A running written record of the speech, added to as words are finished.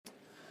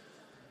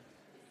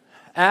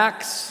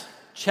Acts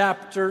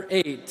chapter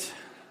 8,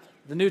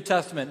 the New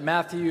Testament,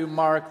 Matthew,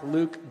 Mark,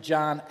 Luke,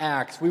 John,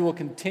 Acts. We will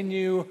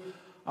continue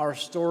our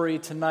story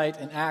tonight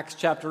in Acts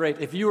chapter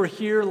 8. If you were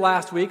here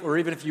last week, or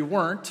even if you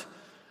weren't,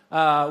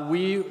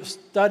 we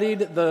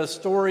studied the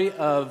story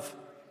of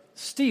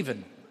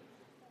Stephen.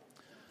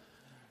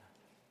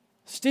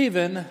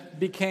 Stephen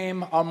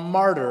became a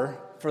martyr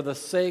for the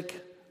sake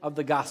of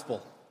the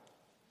gospel.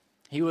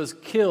 He was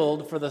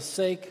killed for the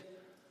sake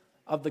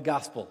of the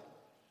gospel.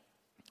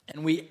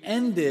 And we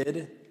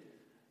ended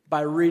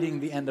by reading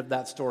the end of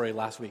that story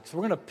last week. So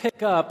we're going to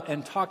pick up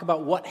and talk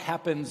about what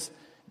happens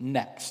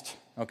next,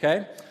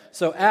 okay?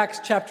 So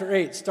Acts chapter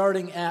 8,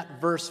 starting at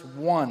verse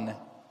 1.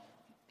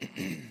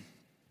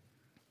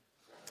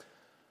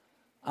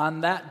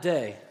 On that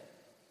day,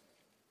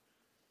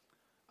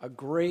 a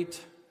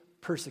great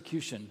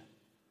persecution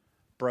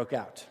broke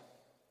out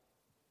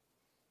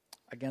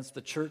against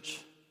the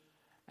church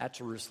at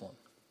Jerusalem.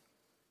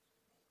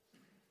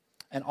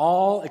 And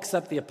all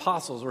except the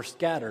apostles were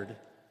scattered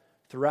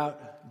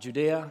throughout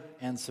Judea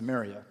and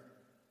Samaria.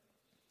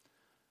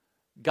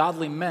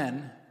 Godly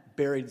men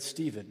buried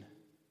Stephen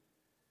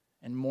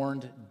and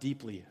mourned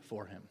deeply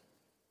for him.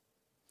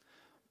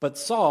 But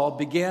Saul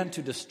began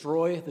to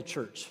destroy the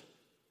church,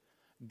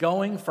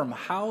 going from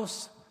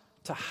house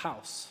to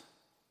house.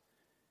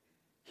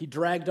 He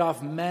dragged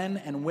off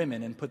men and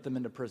women and put them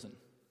into prison.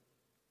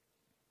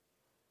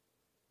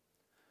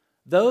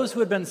 Those who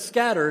had been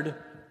scattered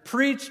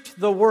preached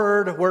the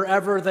word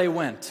wherever they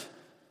went.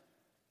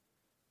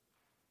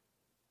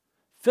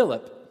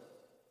 Philip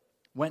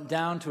went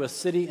down to a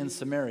city in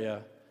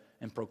Samaria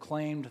and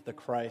proclaimed the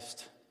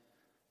Christ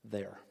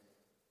there.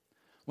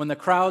 When the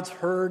crowds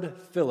heard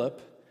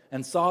Philip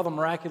and saw the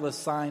miraculous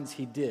signs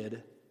he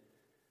did,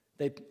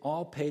 they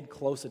all paid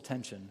close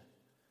attention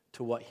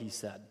to what he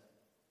said.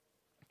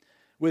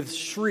 With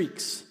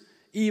shrieks,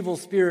 evil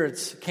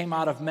spirits came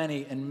out of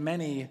many, and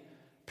many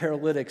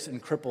paralytics and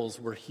cripples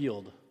were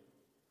healed.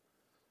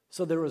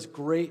 So there was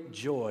great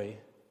joy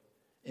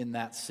in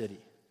that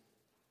city.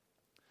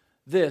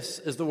 This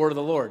is the word of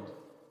the Lord.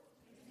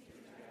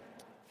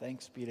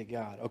 Thanks be to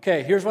God.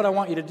 Okay, here's what I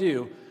want you to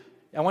do.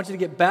 I want you to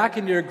get back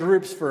into your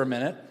groups for a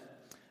minute.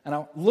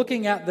 And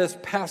looking at this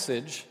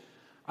passage,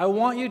 I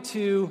want you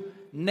to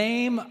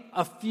name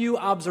a few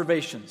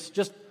observations.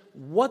 Just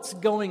what's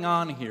going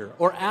on here?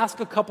 Or ask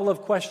a couple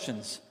of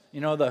questions.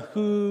 You know, the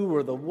who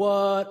or the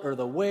what or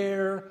the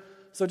where.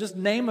 So just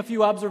name a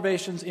few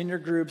observations in your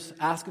groups.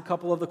 Ask a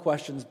couple of the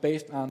questions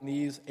based on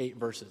these 8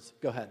 verses.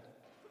 Go ahead.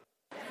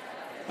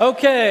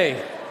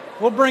 Okay,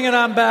 we'll bring it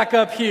on back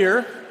up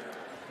here.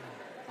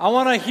 I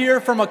want to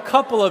hear from a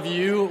couple of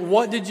you.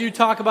 What did you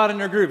talk about in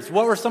your groups?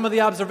 What were some of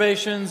the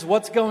observations?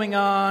 What's going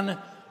on?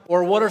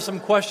 Or what are some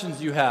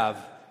questions you have?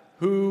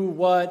 Who,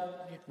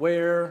 what,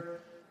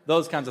 where,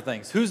 those kinds of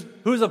things.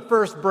 Who's a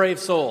first brave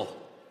soul?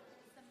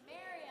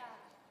 Samaria.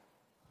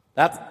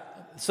 That's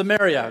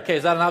Samaria. Okay,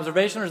 is that an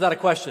observation or is that a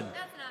question? That's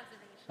an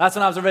observation. That's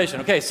an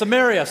observation. Okay,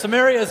 Samaria.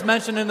 Samaria is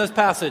mentioned in this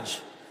passage.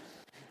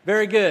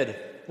 Very good.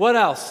 What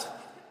else?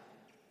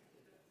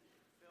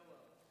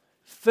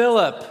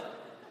 Philip.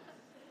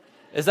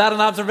 Is that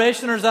an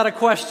observation or is that a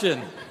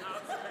question?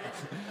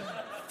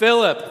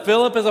 Philip.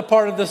 Philip is a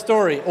part of the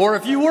story. Or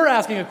if you were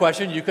asking a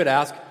question, you could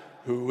ask,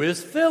 who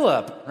is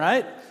Philip,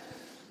 right?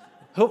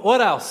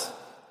 What else?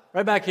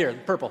 Right back here,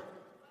 purple.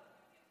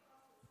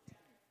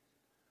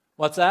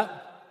 What's that?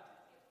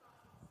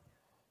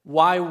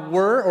 Why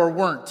were or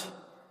weren't?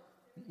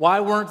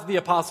 Why weren't the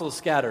apostles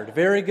scattered?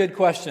 Very good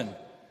question.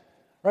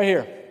 Right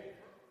here. For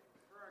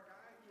a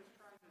guy who was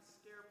trying to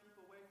scare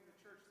people away from the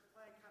church, the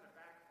plan kind of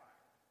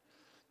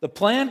backfired. The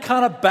plan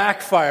kind of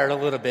backfired a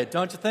little bit,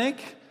 don't you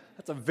think?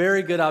 That's a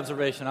very good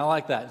observation. I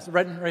like that. It's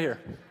right here. They're healing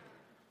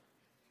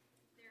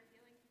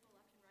people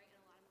left and right, and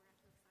a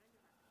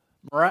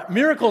lot of miraculous signs.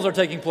 Miracles are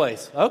taking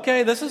place.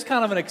 Okay, this is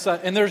kind of an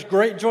exciting, and there's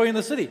great joy in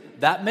the city.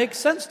 That makes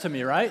sense to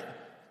me, right?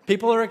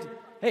 People are,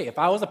 hey, if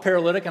I was a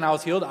paralytic and I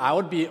was healed, I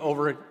would be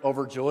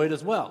overjoyed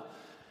as well.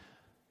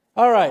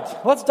 All right,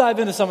 let's dive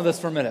into some of this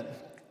for a minute.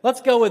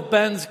 Let's go with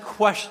Ben's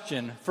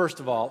question, first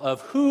of all,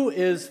 of who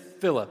is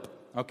Philip,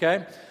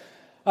 okay?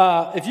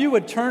 If you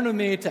would turn with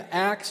me to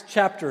Acts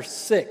chapter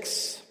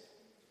 6.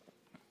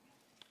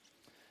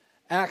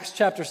 Acts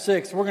chapter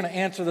 6, we're going to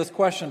answer this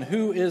question,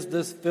 who is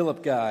this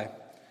Philip guy?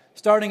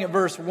 Starting at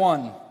verse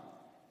 1.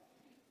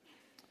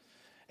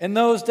 In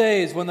those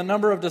days, when the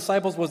number of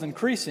disciples was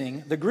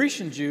increasing, the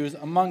Grecian Jews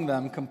among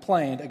them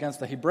complained against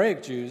the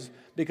Hebraic Jews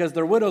because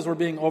their widows were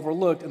being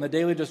overlooked in the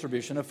daily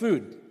distribution of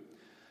food.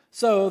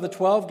 So the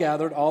 12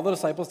 gathered all the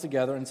disciples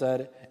together and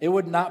said, "It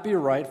would not be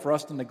right for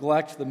us to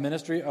neglect the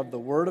ministry of the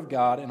word of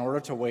God in order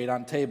to wait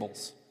on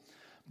tables.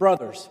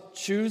 Brothers,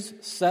 choose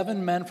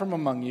 7 men from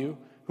among you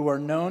who are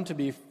known to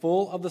be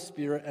full of the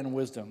Spirit and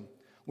wisdom.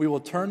 We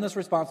will turn this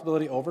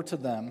responsibility over to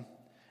them,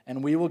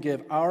 and we will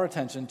give our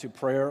attention to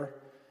prayer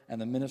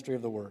and the ministry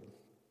of the word."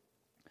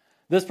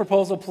 This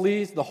proposal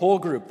pleased the whole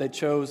group. They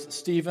chose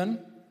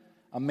Stephen,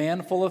 a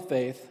man full of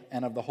faith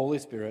and of the Holy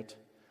Spirit,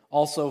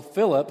 also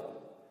Philip,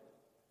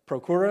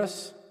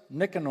 Prochorus,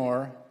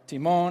 Nicanor,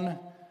 Timon,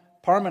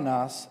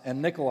 Parmenas,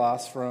 and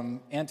Nicholas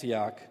from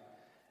Antioch,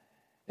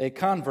 a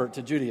convert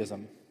to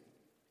Judaism.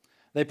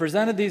 They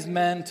presented these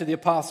men to the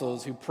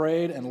apostles, who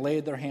prayed and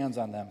laid their hands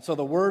on them. So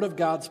the word of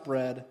God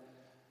spread,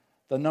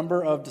 the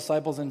number of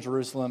disciples in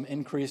Jerusalem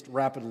increased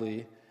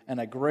rapidly, and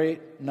a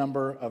great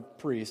number of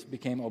priests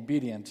became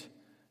obedient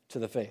to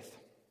the faith.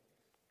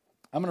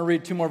 I'm going to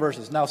read 2 more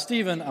verses. Now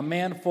Stephen, a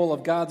man full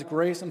of God's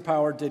grace and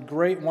power, did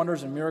great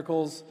wonders and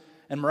miracles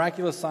and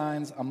miraculous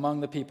signs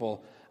among the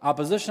people.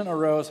 Opposition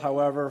arose,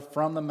 however,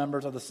 from the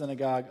members of the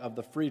synagogue of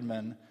the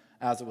freedmen,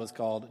 as it was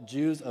called,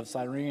 Jews of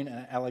Cyrene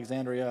and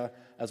Alexandria,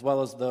 as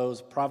well as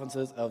those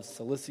provinces of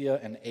Cilicia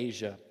and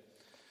Asia.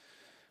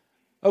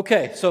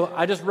 Okay, so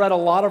I just read a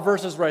lot of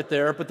verses right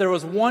there, but there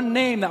was one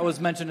name that was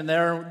mentioned in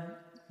there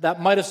that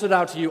might have stood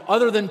out to you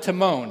other than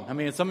Timon. I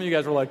mean, some of you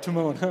guys were like,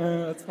 Timon,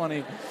 that's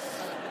funny.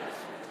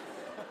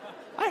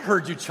 I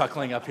heard you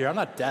chuckling up here. I'm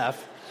not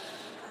deaf.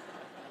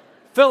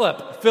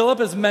 Philip. Philip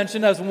is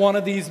mentioned as one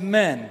of these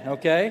men,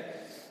 okay?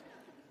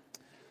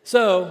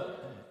 So,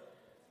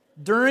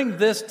 during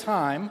this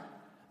time,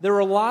 there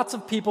were lots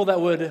of people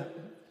that would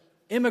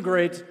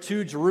immigrate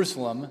to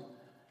Jerusalem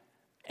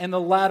in the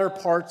latter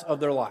parts of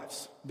their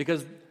lives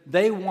because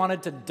they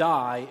wanted to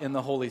die in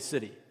the holy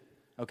city,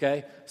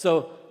 okay?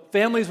 So,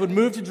 families would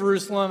move to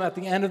Jerusalem at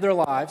the end of their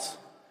lives,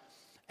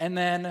 and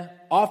then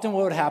often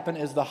what would happen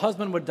is the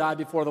husband would die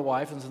before the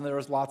wife, and so there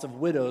was lots of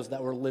widows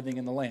that were living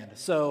in the land.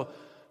 So,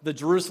 the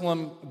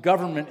Jerusalem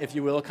government, if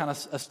you will, kind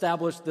of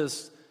established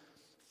this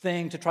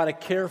thing to try to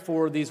care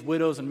for these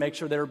widows and make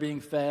sure they were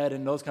being fed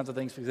and those kinds of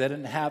things because they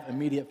didn't have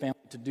immediate family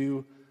to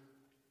do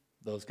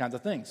those kinds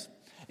of things.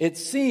 It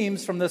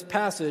seems from this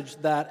passage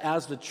that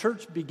as the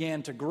church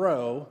began to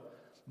grow,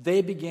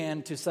 they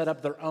began to set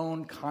up their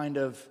own kind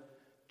of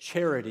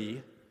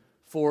charity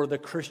for the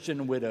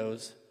Christian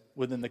widows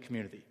within the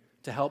community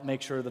to help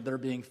make sure that they're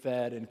being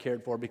fed and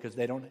cared for because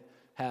they don't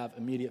have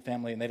immediate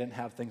family and they didn't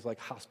have things like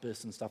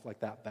hospice and stuff like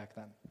that back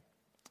then.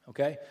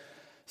 Okay?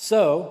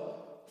 So,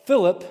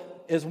 Philip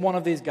is one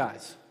of these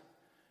guys.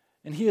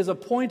 And he is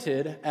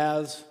appointed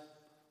as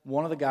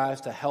one of the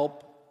guys to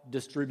help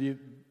distribute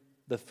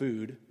the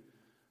food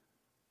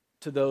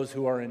to those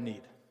who are in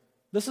need.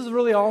 This is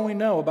really all we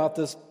know about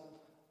this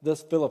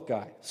Philip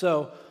guy.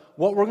 So,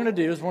 what we're going to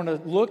do is we're going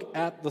to look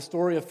at the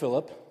story of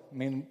Philip. I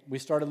mean, we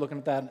started looking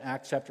at that in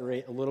Acts chapter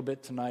 8 a little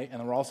bit tonight,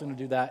 and we're also going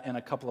to do that in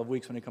a couple of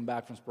weeks when we come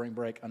back from spring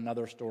break,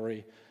 another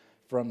story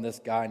from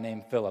this guy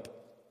named Philip.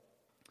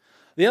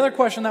 The other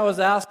question that was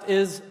asked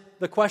is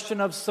the question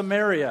of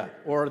Samaria,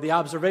 or the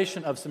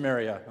observation of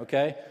Samaria,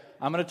 okay?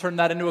 I'm going to turn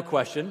that into a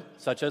question,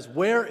 such as,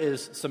 where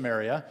is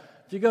Samaria?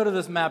 If you go to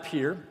this map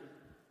here,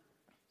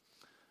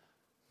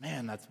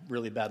 man, that's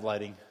really bad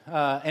lighting.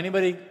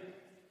 Anybody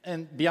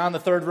and beyond the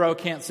third row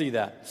can't see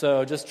that,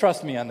 so just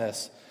trust me on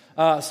this.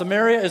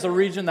 Samaria is a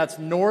region that's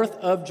north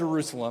of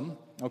Jerusalem,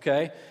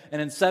 okay?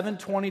 And in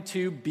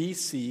 722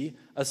 BC,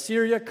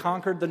 Assyria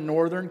conquered the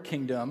northern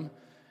kingdom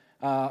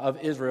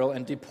of Israel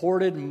and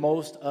deported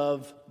most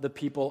of the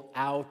people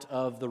out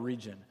of the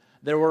region.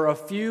 There were a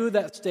few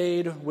that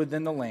stayed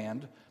within the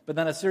land, but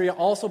then Assyria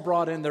also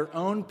brought in their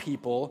own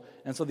people,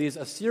 and so these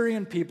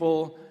Assyrian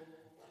people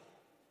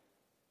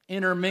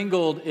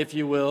intermingled, if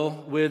you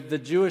will, with the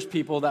Jewish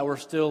people that were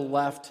still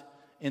left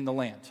in the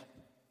land.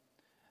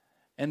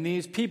 And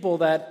these people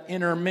that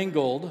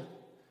intermingled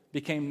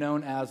became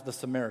known as the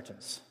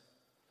Samaritans.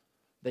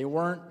 They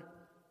weren't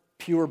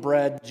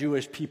purebred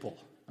Jewish people,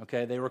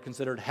 okay? They were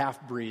considered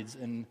half-breeds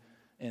in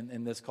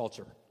this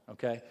culture,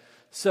 okay?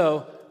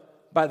 So,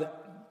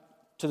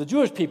 to the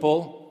Jewish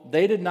people,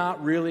 they did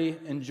not really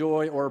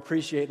enjoy or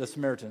appreciate the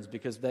Samaritans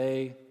because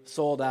they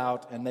sold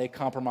out and they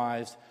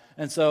compromised.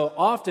 And so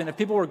often, if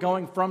people were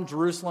going from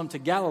Jerusalem to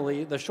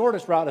Galilee, the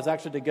shortest route is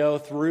actually to go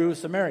through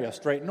Samaria,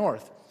 straight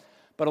north.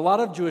 But a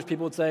lot of Jewish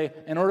people would say,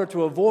 in order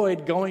to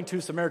avoid going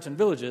to Samaritan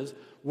villages,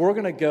 we're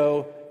going to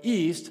go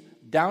east,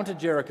 down to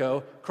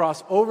Jericho,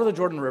 cross over the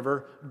Jordan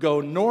River,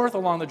 go north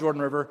along the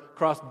Jordan River,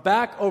 cross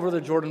back over the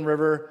Jordan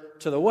River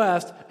to the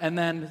west, and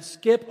then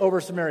skip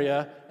over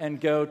Samaria and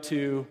go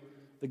to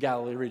the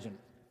Galilee region.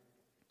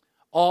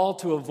 All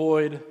to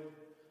avoid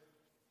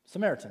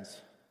Samaritans.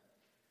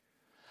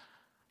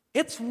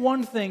 It's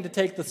one thing to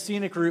take the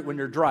scenic route when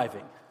you're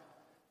driving.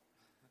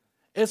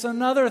 It's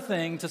another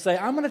thing to say,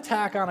 I'm going to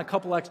tack on a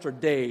couple extra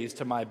days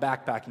to my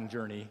backpacking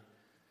journey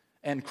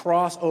and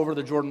cross over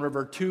the Jordan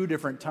River 2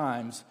 different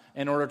times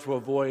in order to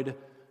avoid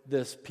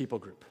this people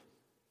group.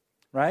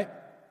 Right?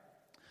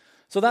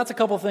 So that's a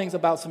couple things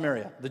about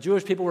Samaria. The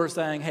Jewish people were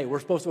saying, hey, we're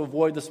supposed to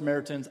avoid the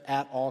Samaritans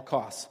at all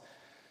costs.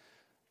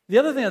 The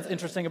other thing that's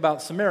interesting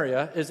about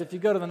Samaria is if you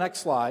go to the next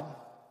slide,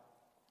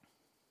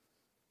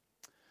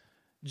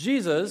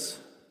 Jesus,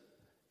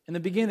 in the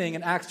beginning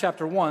in Acts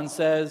chapter 1,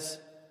 says,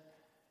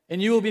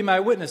 "And you will be my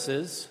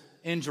witnesses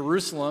in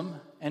Jerusalem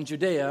and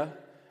Judea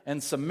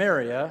and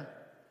Samaria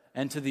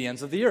and to the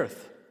ends of the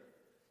earth."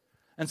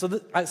 And so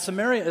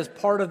Samaria is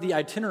part of the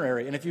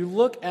itinerary. And if you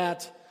look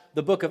at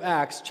the book of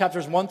Acts,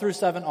 chapters 1 through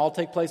 7 all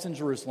take place in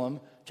Jerusalem.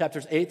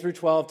 Chapters 8 through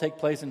 12 take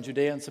place in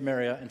Judea and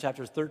Samaria, and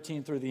chapters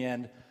 13 through the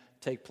end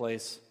take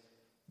place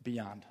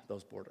beyond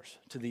those borders,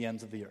 to the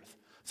ends of the earth.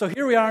 So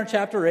here we are in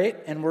chapter 8,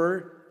 and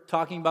we're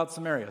talking about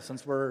Samaria.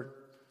 Since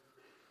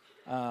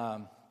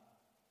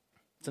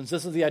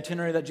this is the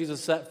itinerary that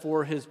Jesus set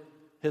for his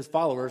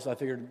followers, I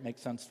figured it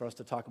makes sense for us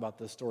to talk about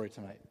this story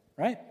tonight,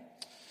 right?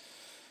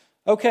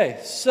 Okay,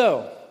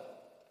 so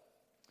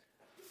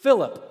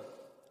Philip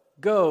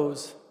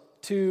goes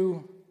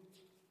to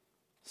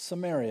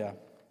Samaria,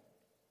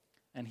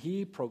 and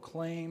he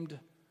proclaimed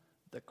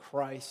the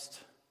Christ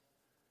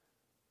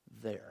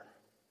there.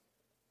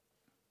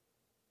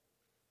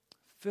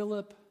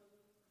 Philip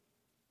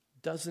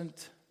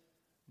doesn't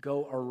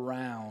go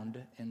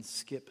around and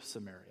skip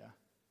Samaria.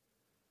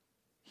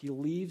 He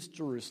leaves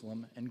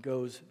Jerusalem and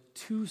goes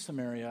to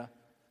Samaria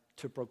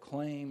to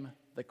proclaim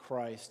the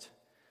Christ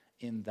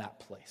in that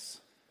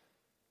place.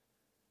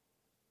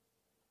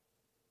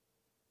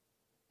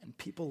 And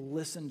people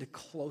listened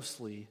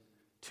closely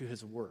to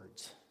his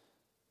words.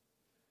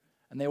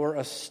 And they were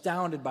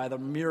astounded by the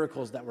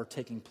miracles that were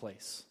taking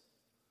place.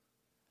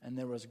 And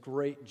there was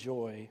great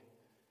joy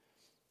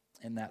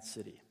in that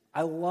city.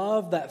 I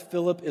love that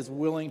Philip is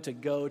willing to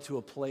go to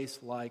a place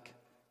like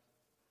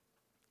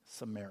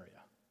Samaria.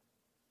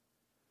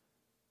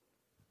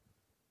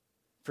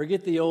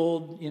 Forget the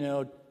old,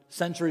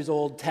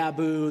 centuries-old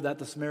taboo that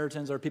the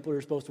Samaritans are people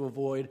you're supposed to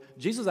avoid.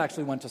 Jesus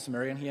actually went to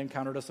Samaria, and he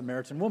encountered a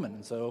Samaritan woman.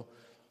 And so,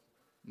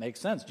 makes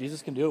sense.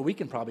 Jesus can do it. We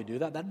can probably do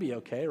that. That'd be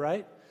okay,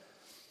 right?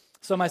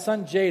 So my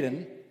son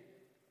Jaden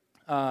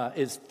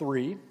is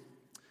 3.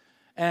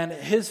 And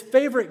his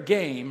favorite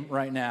game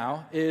right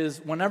now is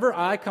whenever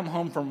I come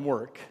home from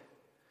work,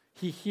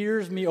 he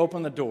hears me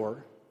open the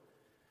door,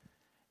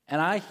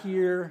 and I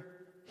hear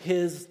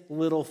his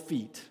little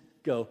feet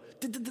go,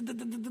 and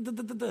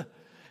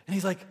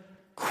he's like,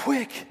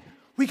 quick,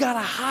 we gotta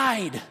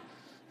hide.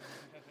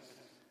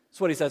 That's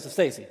what he says to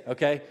Stacy,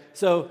 okay?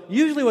 So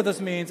usually what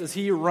this means is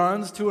he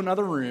runs to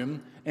another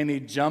room, and he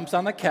jumps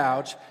on the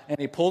couch, and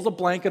he pulls a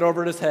blanket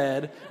over his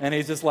head, and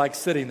he's just like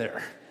sitting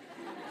there.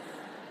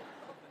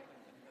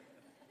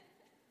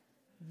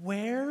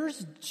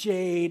 Where's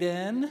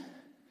Jaden?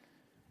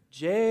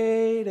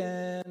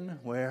 Jaden,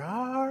 where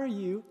are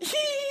you?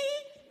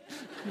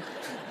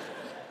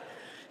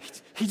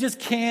 He just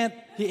can't,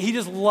 he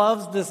just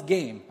loves this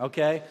game,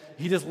 okay?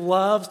 He just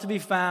loves to be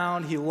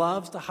found. He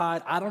loves to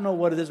hide. I don't know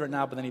what it is right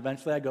now, but then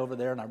eventually I go over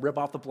there and I rip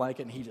off the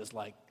blanket and he just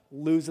like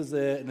loses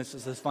it, and it's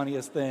just his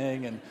funniest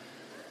thing and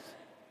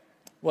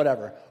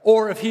whatever.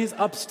 Or if he's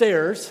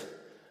upstairs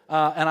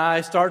and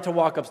I start to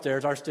walk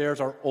upstairs, our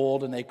stairs are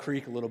old and they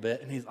creak a little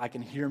bit, and I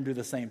can hear him do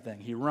the same thing.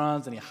 He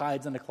runs and he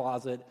hides in the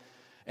closet,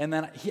 and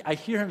then I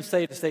hear him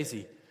say to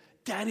Stacy,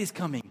 "Daddy's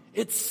coming.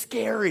 It's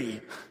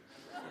scary."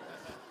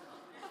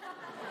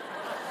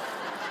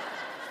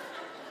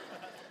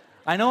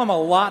 I know I'm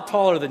a lot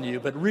taller than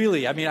you, but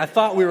really, I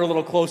thought we were a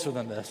little closer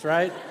than this,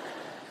 right?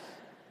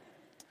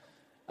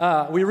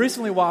 We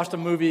recently watched a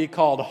movie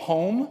called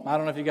Home. I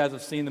don't know if you guys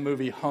have seen the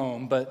movie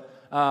Home, but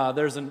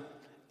there's an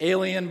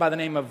alien by the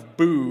name of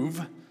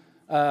Boov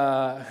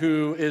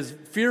who is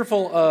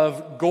fearful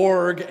of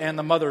Gorg and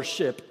the mother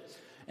ship.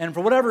 And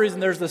for whatever reason,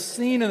 there's this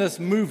scene in this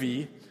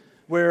movie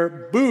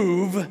where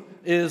Boov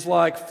is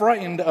like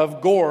frightened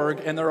of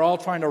Gorg, and they're all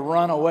trying to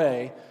run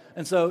away.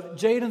 And so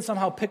Jaden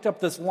somehow picked up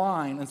this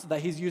line that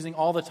he's using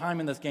all the time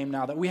in this game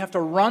now, that we have to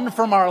run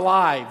from our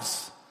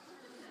lives.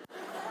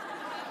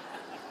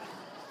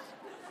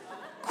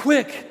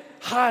 Quick,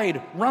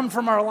 hide, run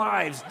from our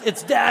lives.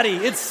 It's Daddy,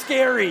 it's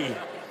scary.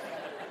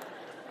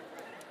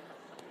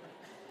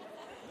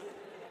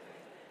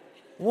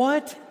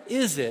 What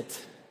is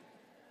it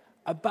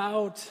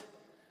about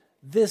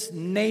this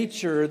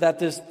nature that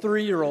this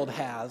 3-year-old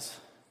has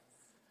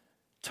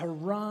to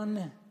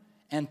run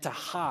and to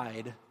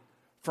hide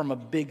from a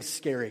big,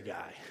 scary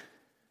guy?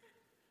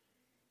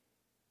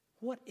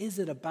 What is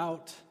it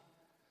about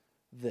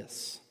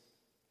this?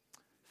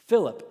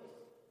 Philip,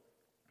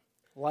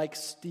 like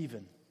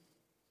Stephen,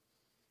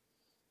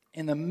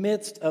 in the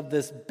midst of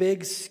this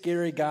big,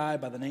 scary guy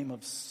by the name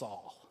of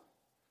Saul,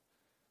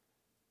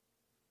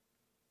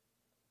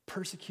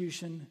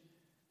 persecution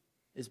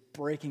is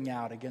breaking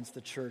out against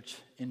the church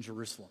in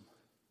Jerusalem.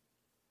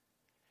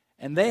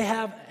 And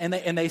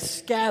they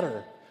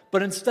scatter.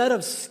 But instead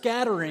of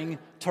scattering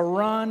to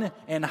run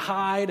and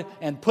hide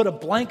and put a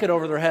blanket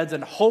over their heads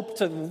and hope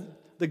to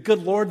the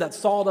good Lord that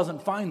Saul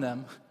doesn't find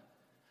them,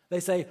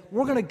 they say,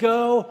 we're going to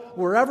go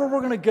wherever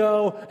we're going to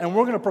go, and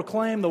we're going to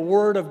proclaim the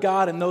word of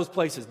God in those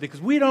places, because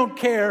we don't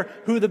care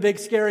who the big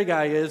scary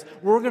guy is.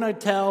 We're going to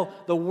tell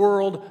the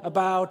world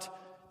about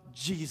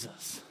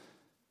Jesus.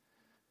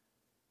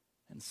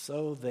 And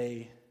so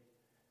they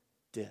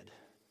did.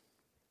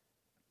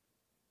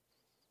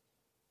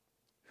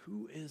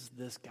 Who is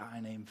this guy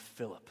named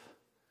Philip,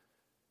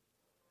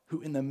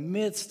 who in the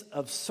midst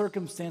of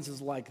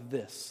circumstances like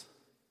this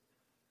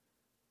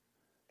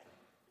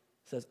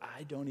says,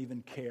 I don't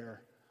even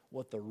care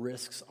what the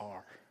risks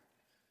are.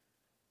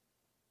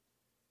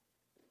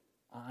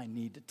 I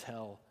need to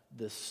tell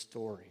this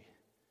story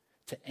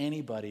to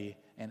anybody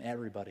and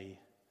everybody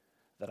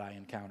that I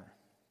encounter.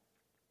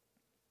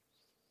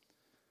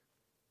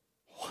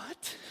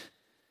 What?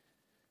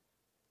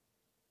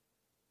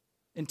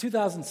 In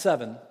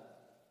 2007,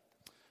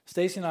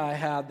 Stacy and I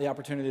had the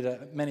opportunity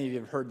to, many of you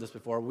have heard this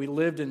before, we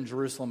lived in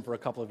Jerusalem for a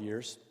couple of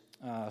years,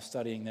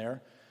 studying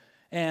there.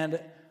 And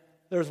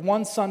there was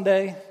one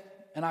Sunday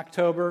in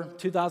October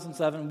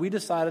 2007, we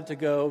decided to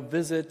go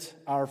visit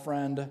our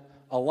friend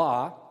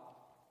Allah,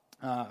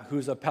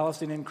 who's a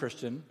Palestinian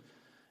Christian,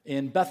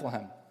 in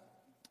Bethlehem,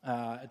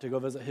 to go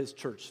visit his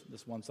church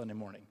this one Sunday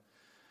morning.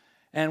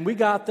 And we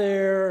got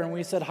there and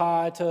we said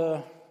hi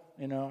to,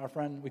 our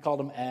friend. We called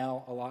him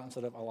Al a lot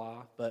instead of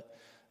Allah, but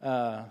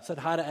said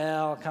hi to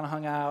Al, kind of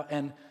hung out.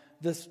 And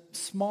this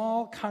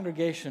small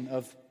congregation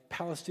of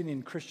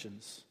Palestinian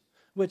Christians,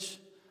 which,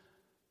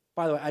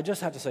 by the way, I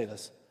just have to say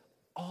this.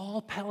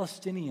 All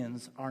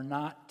Palestinians are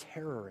not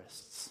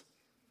terrorists.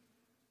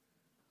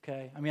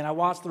 Okay? I mean, I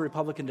watched the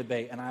Republican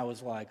debate and I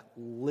was like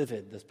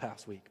livid this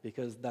past week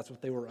because that's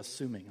what they were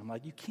assuming. I'm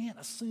like, you can't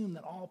assume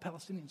that all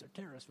Palestinians are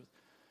terrorists.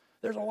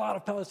 There's a lot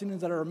of Palestinians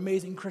that are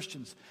amazing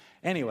Christians.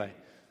 Anyway,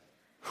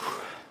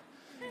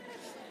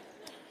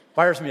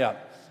 fires me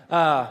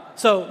up.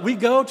 So we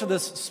go to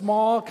this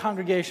small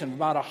congregation,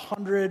 about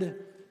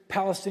 100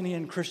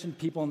 Palestinian Christian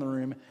people in the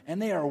room,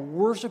 and they are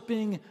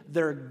worshiping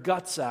their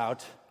guts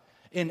out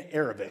in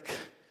Arabic.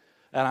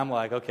 And I'm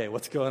like, okay,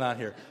 what's going on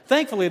here?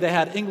 Thankfully, they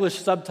had English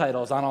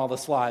subtitles on all the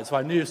slides, so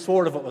I knew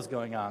sort of what was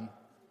going on.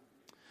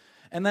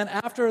 And then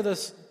after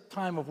this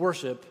time of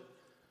worship,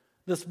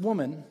 this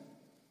woman,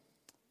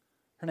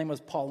 her name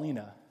was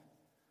Paulina,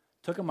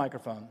 took a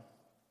microphone.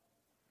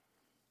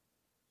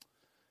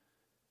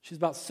 She's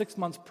about 6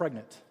 months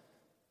pregnant,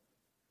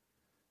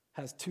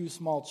 has 2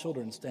 small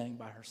children standing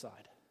by her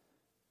side.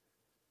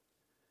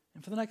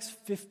 And for the next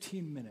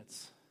 15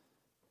 minutes,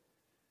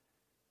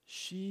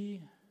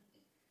 she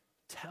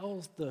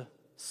tells the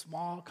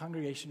small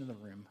congregation in the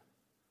room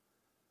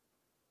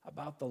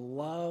about the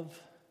love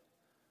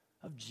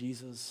of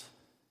Jesus,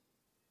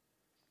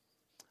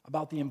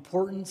 about the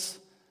importance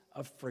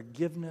of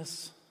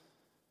forgiveness,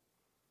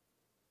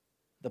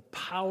 the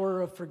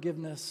power of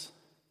forgiveness,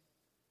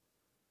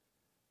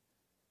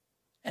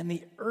 and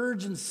the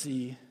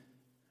urgency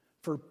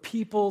for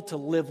people to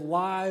live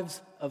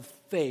lives of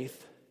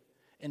faith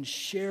and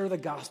share the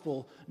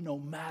gospel no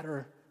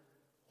matter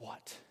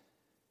what.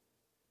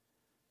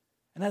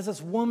 And as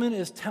this woman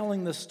is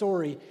telling the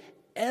story,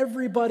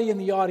 everybody in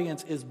the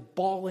audience is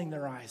bawling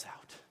their eyes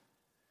out.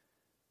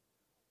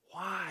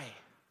 Why?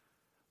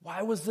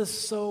 Why was this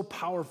so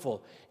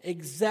powerful?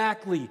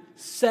 Exactly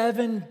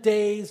 7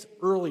 days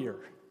earlier,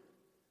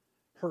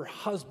 her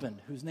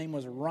husband, whose name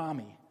was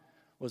Rami,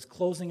 was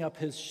closing up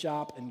his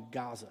shop in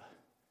Gaza,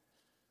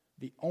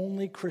 the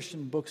only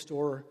Christian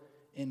bookstore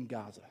in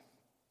Gaza.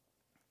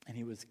 And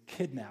he was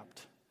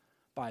kidnapped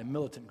by a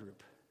militant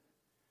group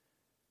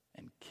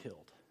and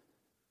killed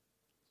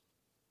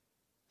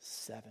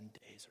 7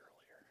 days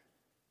earlier.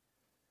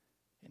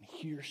 And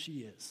here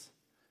she is,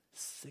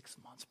 6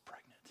 months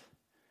pregnant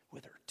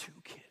with her 2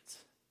 kids.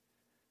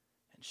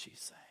 And she's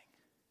saying,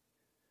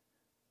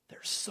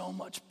 there's so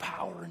much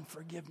power in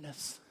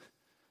forgiveness.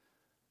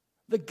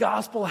 The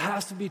gospel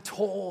has to be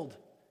told.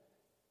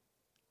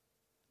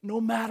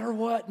 No matter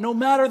what, no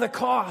matter the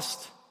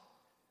cost.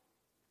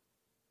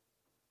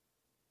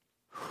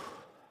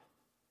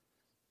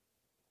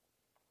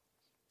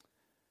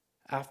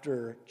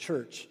 After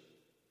church,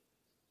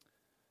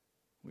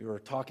 we were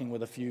talking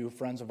with a few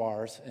friends of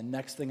ours, and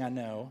next thing I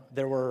know,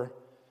 there were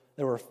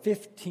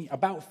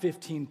about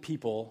 15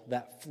 people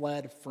that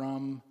fled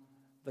from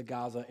the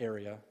Gaza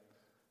area.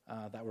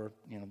 There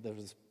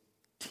was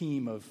a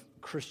team of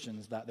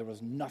Christians that there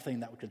was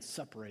nothing that could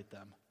separate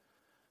them.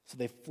 So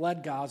they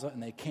fled Gaza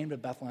and they came to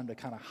Bethlehem to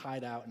kind of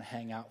hide out and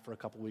hang out for a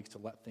couple weeks to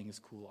let things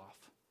cool off.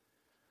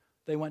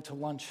 They went to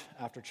lunch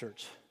after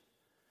church,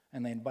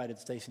 and they invited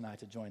Stacy and I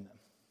to join them.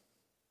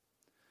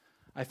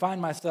 I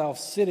find myself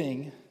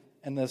sitting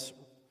in this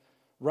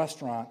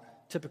restaurant,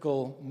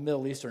 typical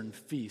Middle Eastern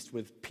feast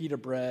with pita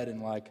bread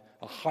and like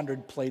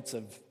 100 plates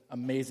of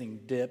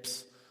amazing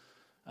dips.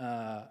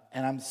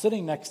 And I'm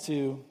sitting next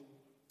to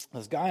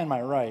this guy on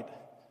my right.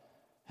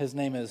 His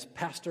name is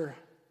Pastor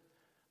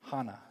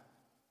Hana.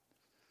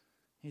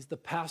 He's the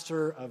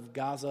pastor of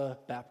Gaza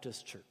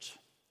Baptist Church.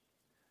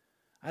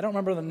 I don't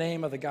remember the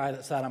name of the guy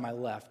that sat on my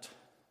left.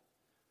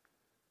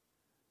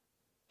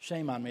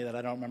 Shame on me that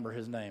I don't remember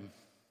his name.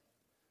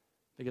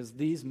 Because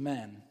these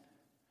men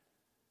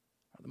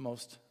are the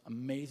most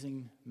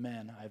amazing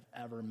men I've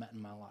ever met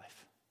in my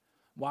life.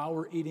 While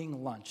we're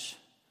eating lunch,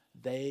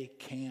 they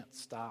can't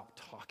stop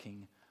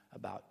talking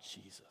about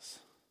Jesus.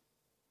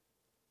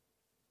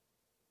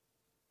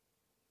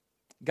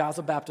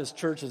 Gaza Baptist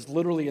Church is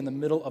literally in the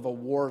middle of a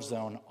war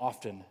zone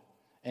often.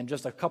 And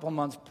just a couple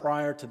months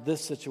prior to this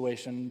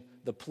situation,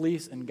 the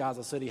police in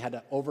Gaza City had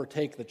to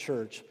overtake the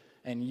church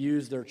and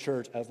use their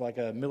church as like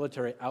a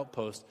military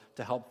outpost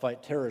to help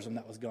fight terrorism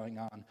that was going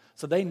on.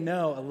 So they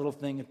know a little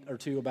thing or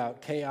two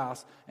about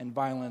chaos and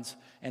violence,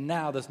 and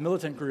now this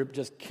militant group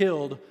just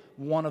killed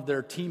one of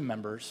their team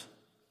members,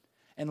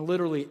 and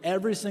literally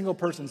every single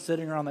person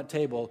sitting around that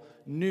table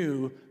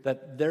knew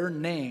that their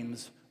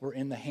names were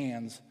in the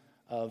hands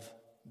of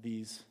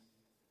these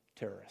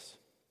terrorists.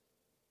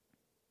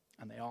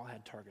 And they all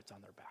had targets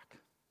on their back.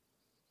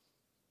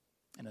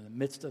 And in the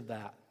midst of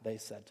that, they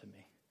said to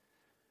me,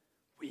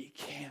 "We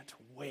can't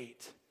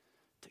wait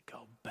to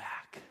go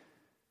back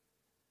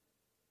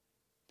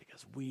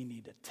because we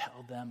need to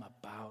tell them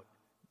about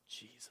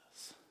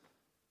Jesus."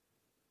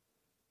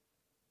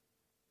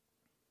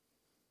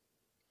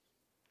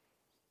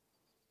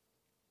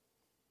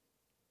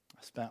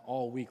 I spent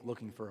all week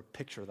looking for a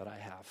picture that I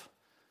have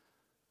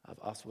of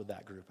us with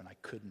that group, and I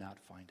could not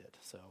find it.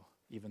 So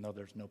even though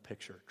there's no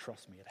picture,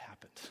 trust me, it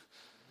happened.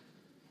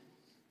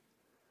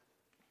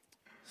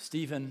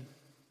 Stephen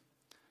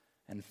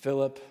and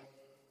Philip,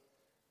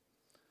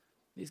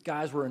 these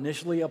guys were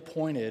initially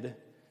appointed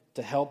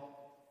to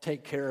help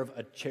take care of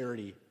a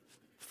charity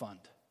fund.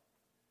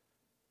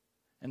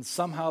 And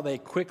somehow they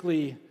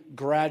quickly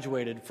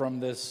graduated from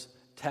this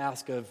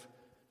task of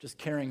just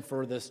caring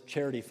for this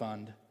charity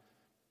fund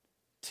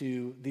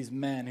to these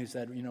men who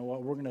said, "You know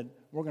what, we're going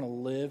to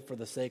live for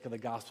the sake of the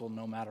gospel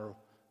no matter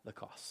the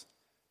cost."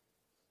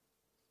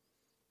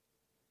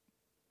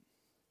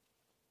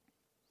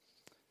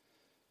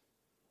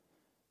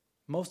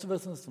 Most of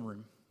us in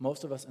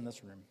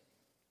this room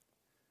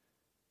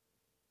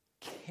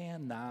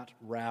cannot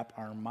wrap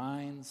our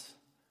minds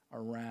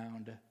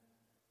around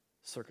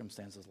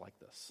circumstances like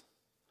this.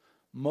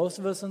 Most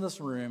of us in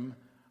this room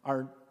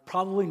are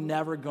probably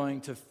never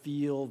going to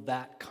feel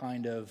that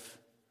kind of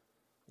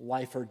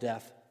life or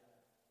death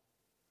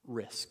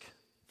risk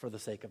for the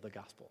sake of the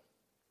gospel.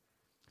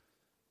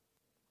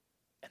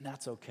 And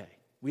that's okay.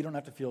 We don't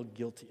have to feel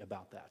guilty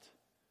about that.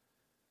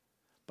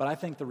 But I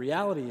think the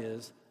reality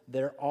is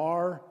there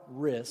are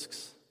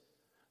risks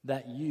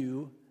that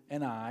you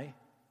and I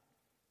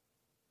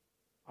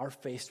are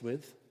faced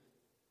with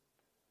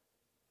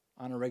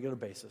on a regular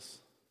basis.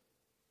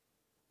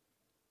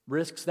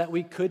 Risks that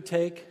we could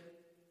take,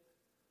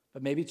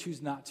 but maybe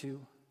choose not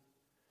to.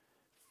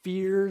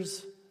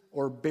 Fears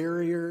or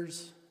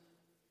barriers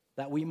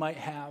that we might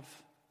have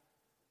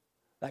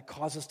that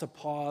cause us to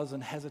pause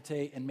and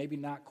hesitate and maybe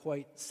not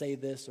quite say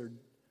this or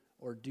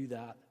do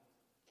that.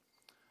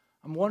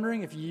 I'm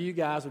wondering if you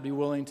guys would be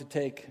willing to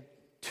take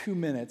 2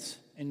 minutes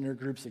in your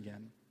groups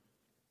again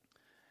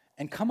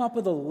and come up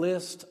with a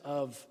list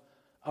of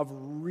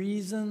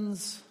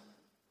reasons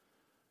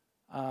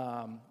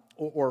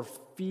or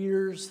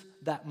fears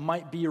that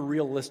might be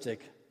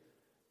realistic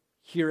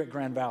here at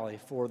Grand Valley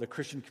for the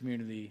Christian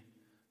community.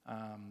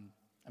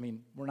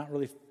 We're not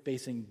really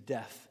facing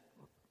death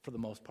for the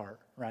most part,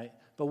 right?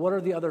 But what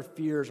are the other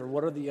fears or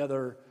what are the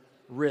other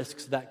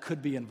risks that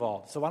could be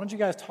involved? So why don't you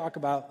guys talk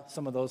about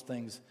some of those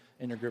things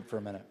in your group for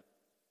a minute?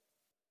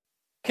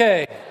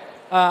 Okay,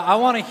 I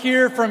want to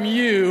hear from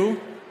you.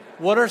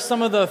 What are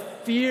some of the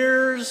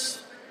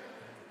fears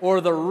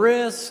or the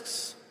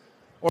risks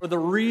or the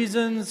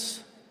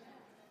reasons?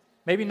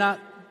 Maybe not,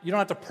 you don't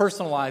have to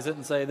personalize it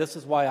and say, this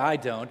is why I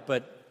don't,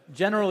 but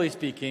generally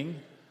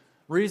speaking,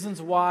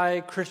 reasons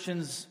why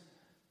Christians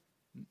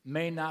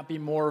may not be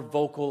more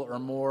vocal or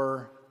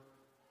more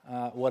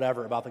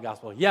whatever about the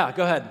gospel. Yeah,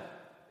 go ahead.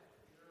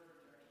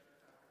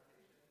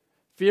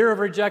 Fear of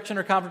rejection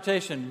or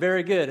confrontation.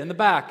 Very good. In the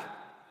back.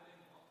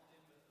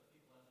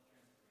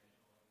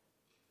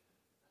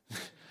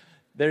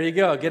 There you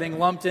go. Getting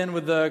lumped in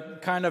with the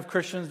kind of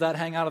Christians that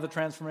hang out of the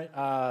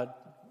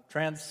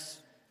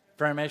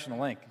transformational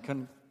link.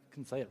 Couldn't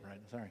say it right.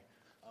 Sorry.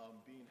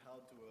 Being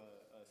held to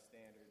a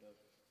standard of,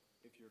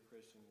 if you're a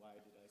Christian, why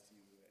did I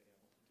see you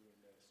doing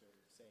this or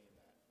saying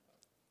that?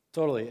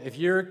 Totally. If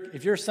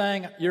you're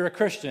saying you're a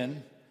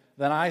Christian,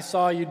 then I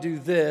saw you do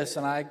this,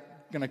 and I'm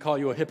going to call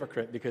you a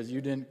hypocrite because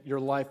your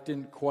life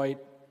didn't quite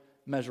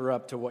measure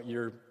up to what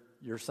you're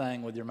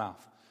saying with your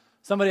mouth.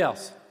 Somebody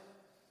else.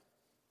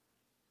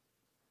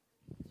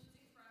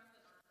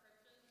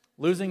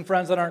 Losing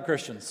friends that aren't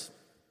Christians.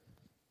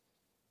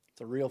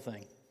 It's a real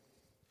thing.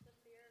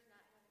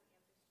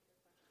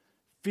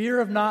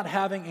 Fear of not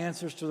having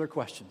answers to their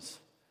questions.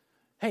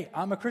 Hey,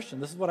 I'm a Christian.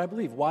 This is what I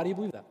believe. Why do you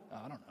believe that?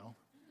 I don't know.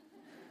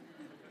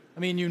 I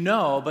mean,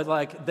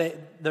 but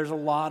there's a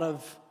lot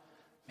of,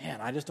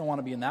 I just don't want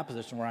to be in that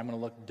position where I'm going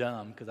to look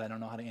dumb because I don't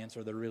know how to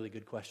answer the really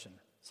good question.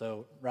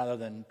 So rather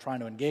than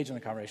trying to engage in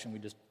the conversation, we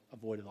just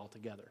avoid it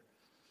altogether.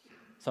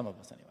 Some of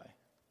us, anyway.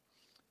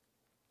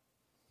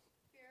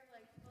 Fear of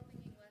people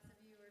thinking less of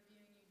you or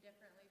viewing you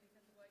differently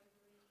because of what you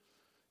believe.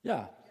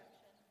 Yeah.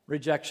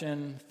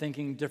 Rejection,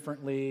 thinking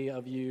differently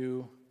of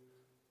you.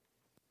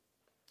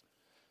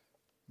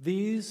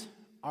 These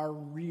are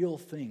real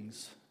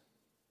things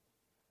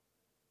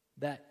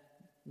that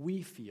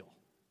we feel.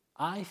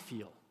 I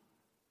feel.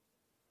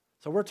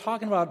 So we're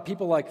talking about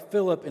people like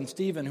Philip and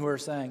Stephen who are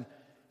saying,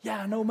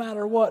 yeah, no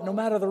matter what, no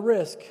matter the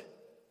risk,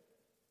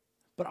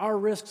 But our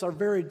risks are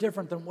very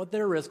different than what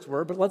their risks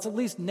were, but let's at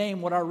least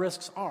name what our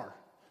risks are.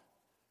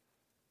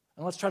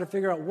 And let's try to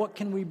figure out what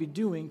can we be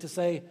doing to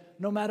say,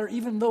 no matter,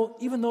 even though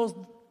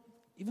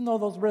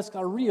those risks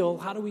are real,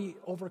 how do we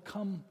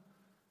overcome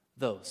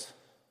those?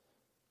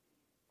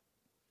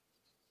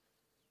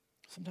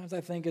 Sometimes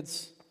I think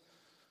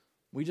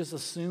we just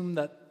assume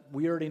that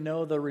we already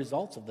know the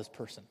results of this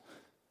person.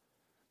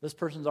 This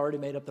person's already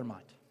made up their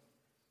mind.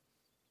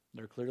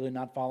 They're clearly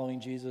not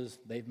following Jesus.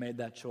 They've made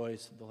that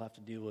choice. They'll have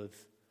to deal with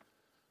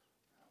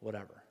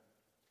whatever.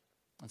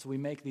 And so we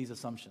make these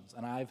assumptions.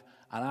 And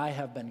I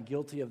have been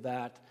guilty of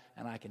that.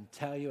 And I can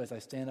tell you as I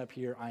stand up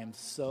here, I am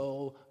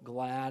so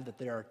glad that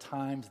there are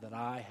times that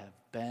I have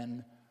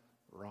been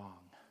wrong.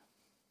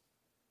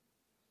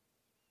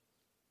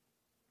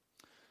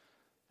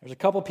 There's a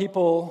couple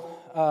people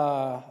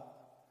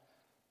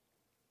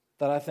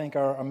that I think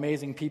are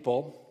amazing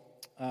people,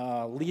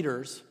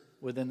 leaders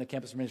within the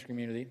campus ministry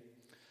community.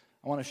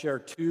 I want to share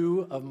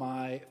two of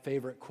my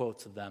favorite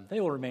quotes of them. They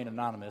will remain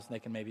anonymous, and they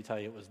can maybe tell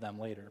you it was them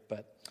later.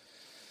 But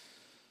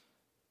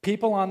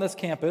people on this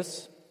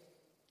campus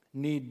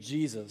need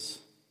Jesus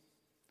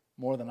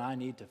more than I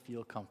need to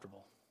feel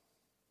comfortable.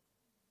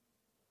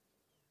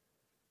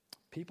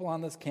 People on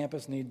this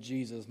campus need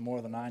Jesus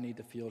more than I need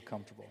to feel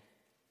comfortable.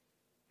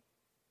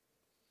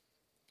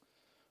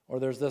 Or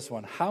there's this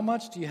one. How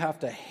much do you have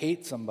to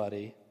hate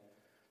somebody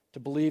to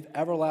believe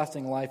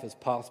everlasting life is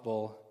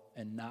possible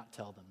and not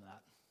tell them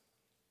that?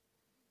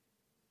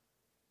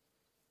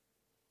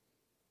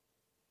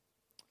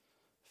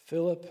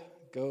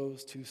 Philip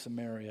goes to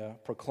Samaria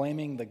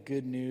proclaiming the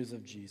good news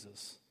of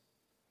Jesus,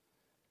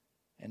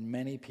 and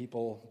many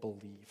people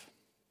believe.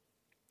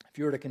 If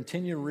you were to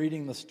continue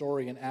reading the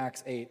story in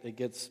Acts 8, it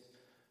gets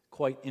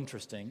quite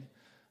interesting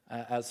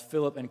as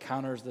Philip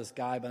encounters this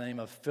guy by the name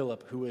of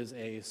Philip, who is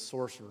a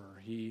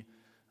sorcerer. He's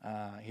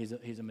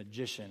a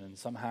magician, and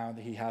somehow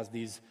he has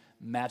these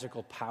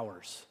magical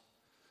powers.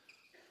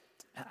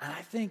 And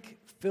I think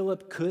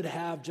Philip could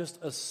have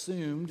just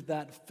assumed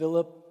that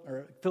Philip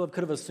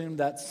could have assumed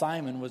that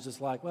Simon was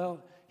just like,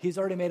 well, he's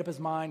already made up his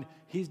mind.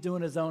 He's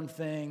doing his own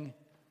thing.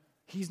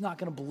 He's not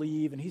going to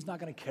believe, and he's not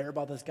going to care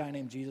about this guy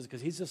named Jesus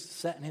because he's just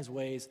set in his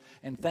ways.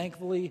 And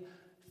thankfully,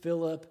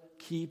 Philip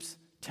keeps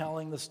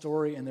telling the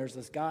story, and there's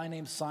this guy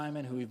named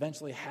Simon who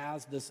eventually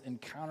has this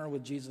encounter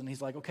with Jesus, and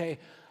he's like, okay,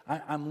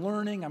 I'm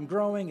learning, I'm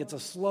growing. It's a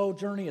slow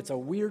journey. It's a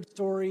weird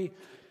story,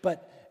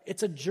 but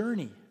it's a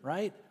journey,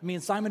 right? I mean,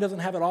 Simon doesn't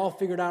have it all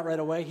figured out right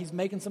away. He's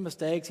making some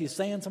mistakes. He's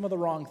saying some of the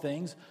wrong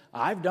things.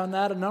 I've done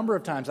that a number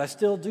of times. I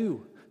still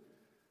do.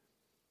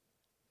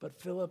 But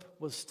Philip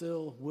was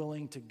still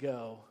willing to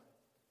go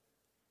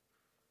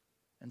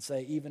and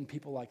say, even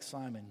people like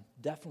Simon,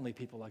 definitely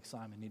people like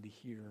Simon, need to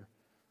hear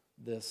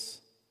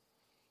this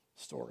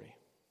story.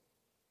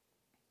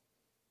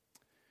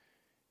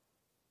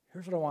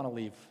 Here's what I want to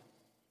leave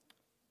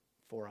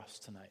for us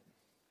tonight.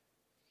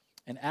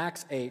 In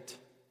Acts 8,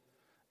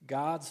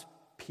 God's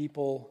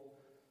people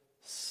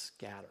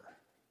scatter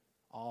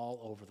all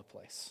over the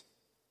place.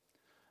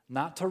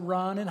 Not to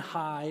run and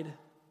hide,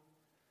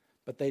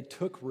 but they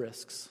took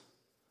risks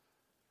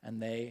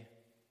and they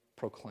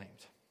proclaimed.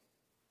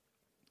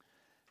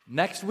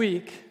 Next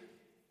week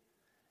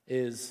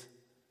is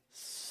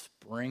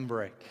spring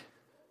break.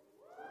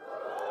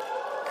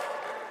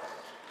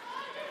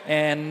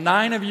 And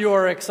 9 of you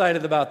are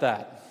excited about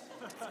that.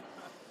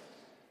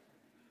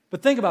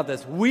 But think about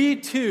this. We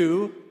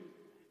too,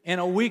 in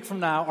a week from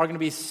now, are going to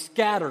be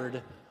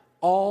scattered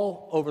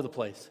all over the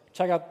place.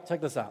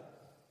 Check this out.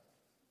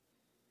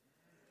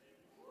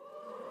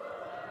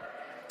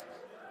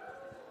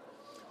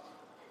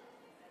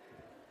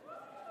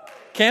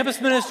 Campus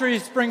ministry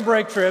spring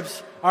break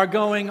trips are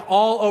going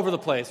all over the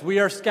place. We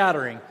are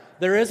scattering.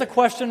 There is a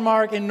question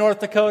mark in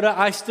North Dakota.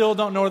 I still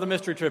don't know where the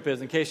mystery trip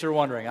is, in case you're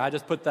wondering. I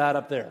just put that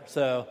up there.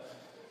 So,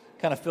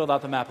 kind of filled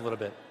out the map a little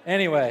bit.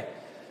 Anyway,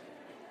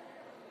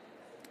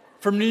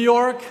 from New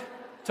York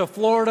to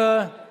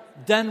Florida,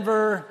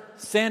 Denver,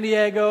 San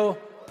Diego,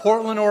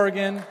 Portland,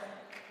 Oregon.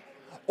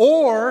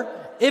 Or,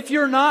 if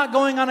you're not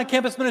going on a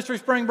campus ministry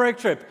spring break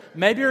trip,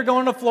 maybe you're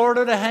going to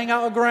Florida to hang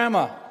out with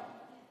grandma.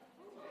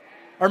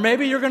 Or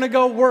maybe you're going to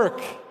go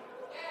work.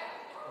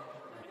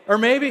 Or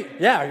maybe,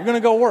 you're going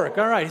to go work.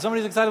 All right,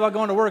 somebody's excited about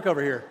going to work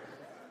over here.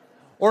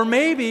 Or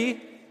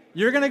maybe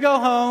you're going to go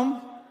home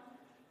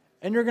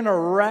and you're going to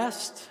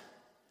rest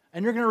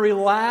and you're going to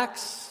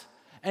relax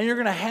and you're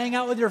going to hang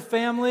out with your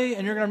family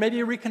and you're going to maybe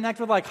reconnect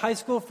with like high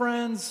school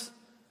friends.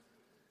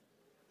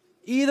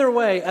 Either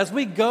way, as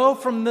we go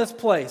from this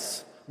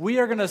place, we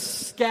are going to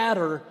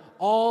scatter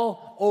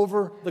all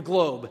over the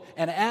globe.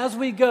 And as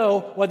we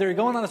go, whether you're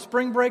going on a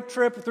spring break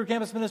trip through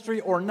campus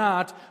ministry or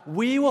not,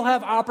 we will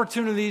have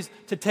opportunities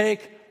to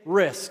take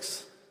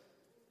risks.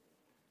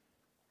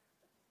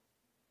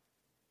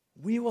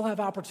 We will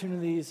have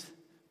opportunities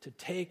to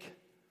take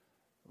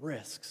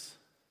risks,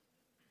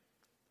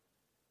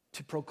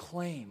 to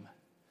proclaim,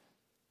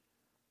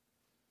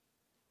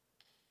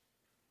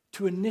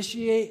 to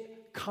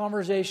initiate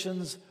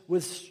conversations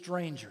with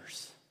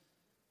strangers.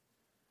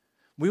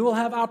 We will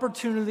have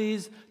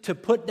opportunities to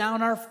put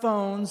down our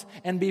phones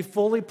and be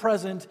fully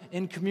present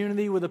in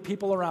community with the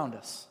people around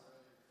us.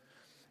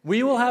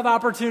 We will have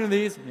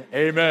opportunities,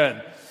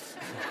 amen.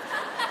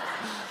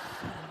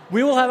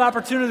 We will have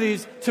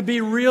opportunities to be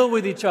real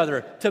with each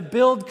other, to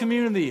build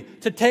community,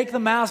 to take the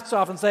masks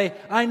off and say,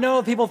 I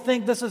know people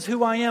think this is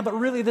who I am, but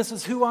really this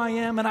is who I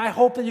am, and I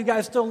hope that you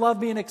guys still love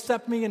me and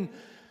accept me, and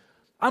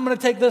I'm going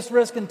to take this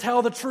risk and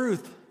tell the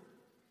truth.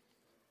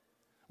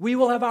 We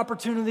will have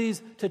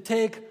opportunities to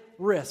take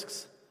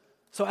risks.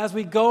 So as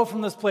we go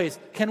from this place,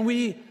 can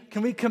we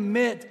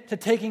commit to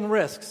taking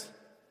risks?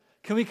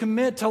 Can we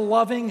commit to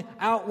loving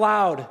out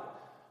loud,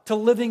 to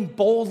living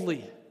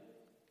boldly?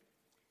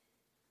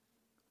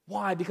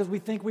 Why? Because we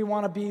think we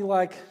want to be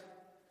like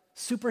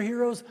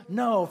superheroes?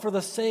 No, for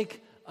the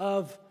sake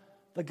of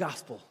the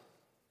gospel.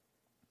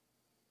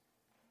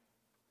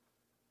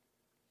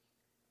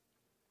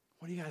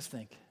 What do you guys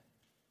think?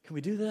 Can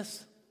we do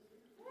this?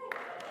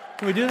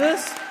 Can we do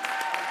this?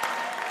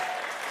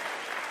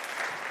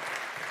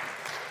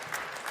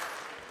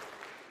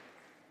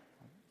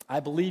 I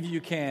believe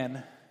you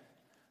can,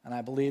 and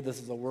I believe this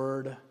is a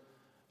word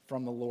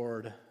from the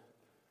Lord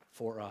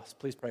for us.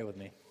 Please pray with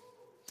me.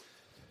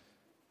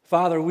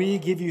 Father, we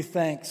give you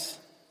thanks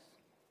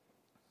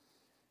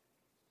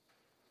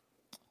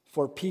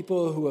for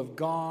people who have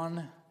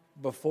gone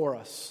before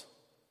us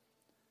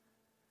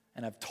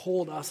and have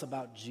told us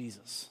about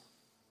Jesus.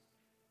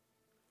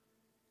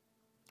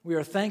 We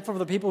are thankful for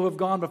the people who have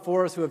gone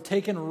before us, who have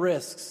taken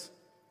risks.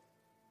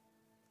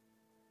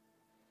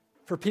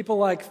 For people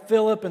like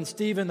Philip and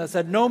Stephen that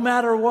said, no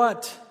matter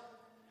what,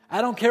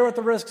 I don't care what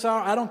the risks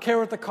are, I don't care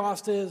what the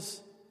cost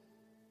is.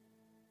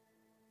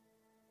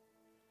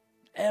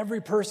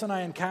 Every person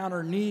I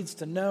encounter needs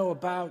to know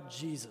about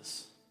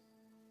Jesus.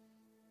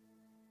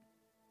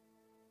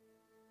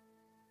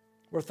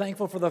 We're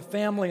thankful for the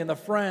family and the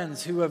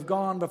friends who have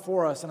gone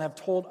before us and have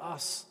told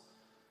us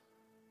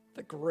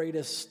the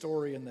greatest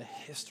story in the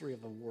history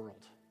of the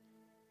world.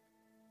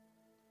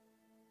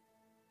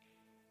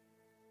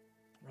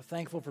 We're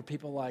thankful for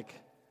people like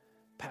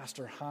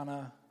Pastor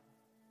Hannah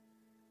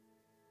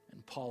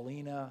and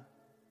Paulina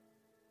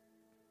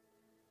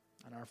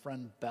and our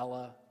friend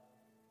Bella.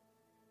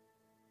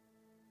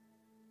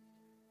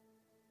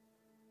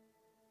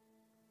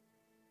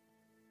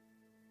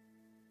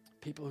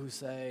 People who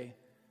say,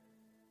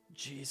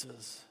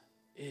 Jesus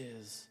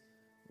is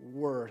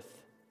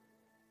worth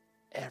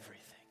everything.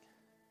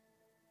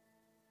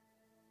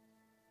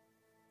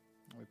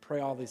 We pray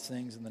all these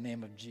things in the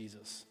name of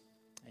Jesus.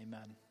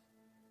 Amen.